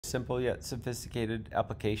Simple yet sophisticated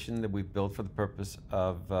application that we've built for the purpose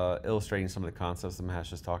of illustrating some of the concepts that Mahesh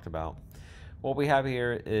just talked about. What we have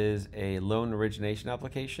here is a loan origination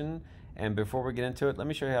application, and before we get into it, let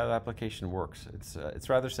me show you how the application works. It's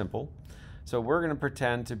rather simple. So we're going to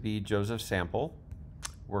pretend to be Joseph Sample.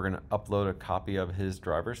 We're going to upload a copy of his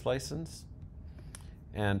driver's license.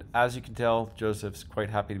 And as you can tell, Joseph's quite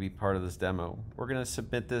happy to be part of this demo. We're going to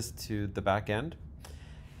submit this to the back end,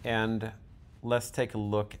 and let's take a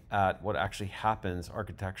look at what actually happens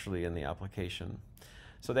architecturally in the application.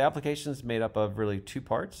 So the application is made up of really two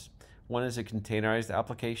parts. One is a containerized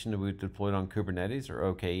application that we've deployed on Kubernetes, or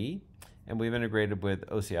OKE, and we've integrated with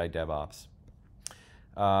OCI DevOps.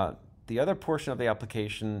 The other portion of the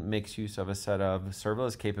application makes use of a set of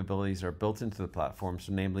serverless capabilities that are built into the platform,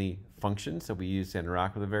 so namely functions that we use to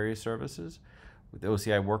interact with the various services, with the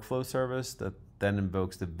OCI Workflow service that then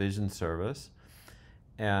invokes the Vision service,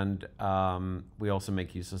 and we also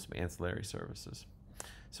make use of some ancillary services.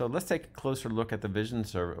 So let's take a closer look at the Vision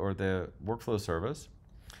server, or the Workflow service.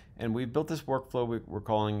 And we've built this workflow we're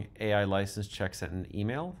calling AI license check sent an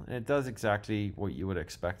email, and it does exactly what you would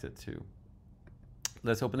expect it to.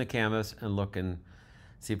 Let's open the canvas and look and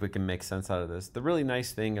see if we can make sense out of this. The really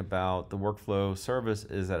nice thing about the workflow service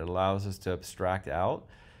is that it allows us to abstract out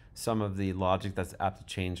some of the logic that's apt to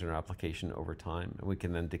change in our application over time, and we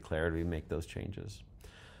can then declare we make those changes.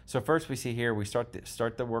 So first we see here, we start the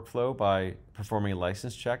workflow by performing a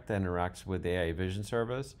license check that interacts with the AI Vision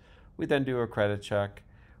service. We then do a credit check.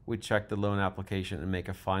 We check the loan application and make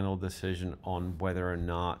a final decision on whether or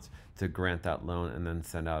not to grant that loan, and then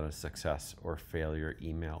send out a success or failure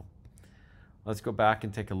email. Let's go back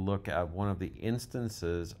and take a look at one of the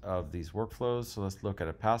instances of these workflows. So let's look at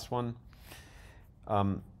a past one.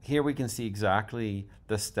 Here we can see exactly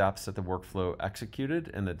the steps that the workflow executed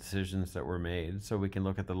and the decisions that were made. So we can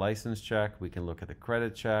look at the license check, we can look at the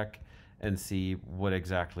credit check, and see what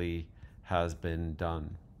exactly has been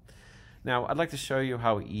done. Now, I'd like to show you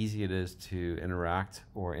how easy it is to interact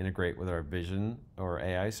or integrate with our Vision or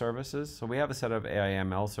AI services. So we have a set of AI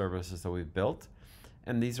ML services that we've built,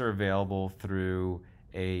 and these are available through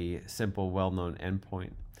a simple, well-known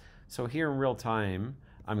endpoint. So here in real time,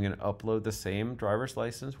 I'm going to upload the same driver's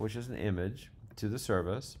license, which is an image, to the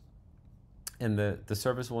service, and the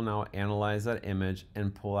service will now analyze that image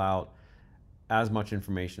and pull out as much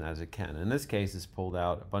information as it can. In this case, it's pulled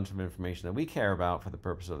out a bunch of information that we care about for the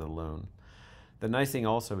purpose of the loan. The nice thing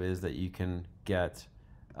also is that you can get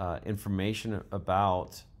information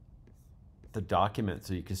about the document,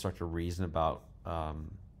 so you can start to reason about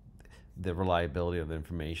the reliability of the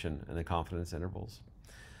information and the confidence intervals.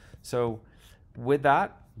 So with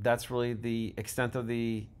that, that's really the extent of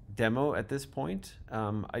the demo at this point.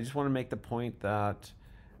 I just want to make the point that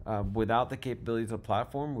without the capabilities of the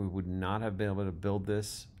platform, we would not have been able to build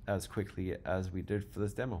this as quickly as we did for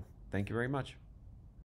this demo. Thank you very much.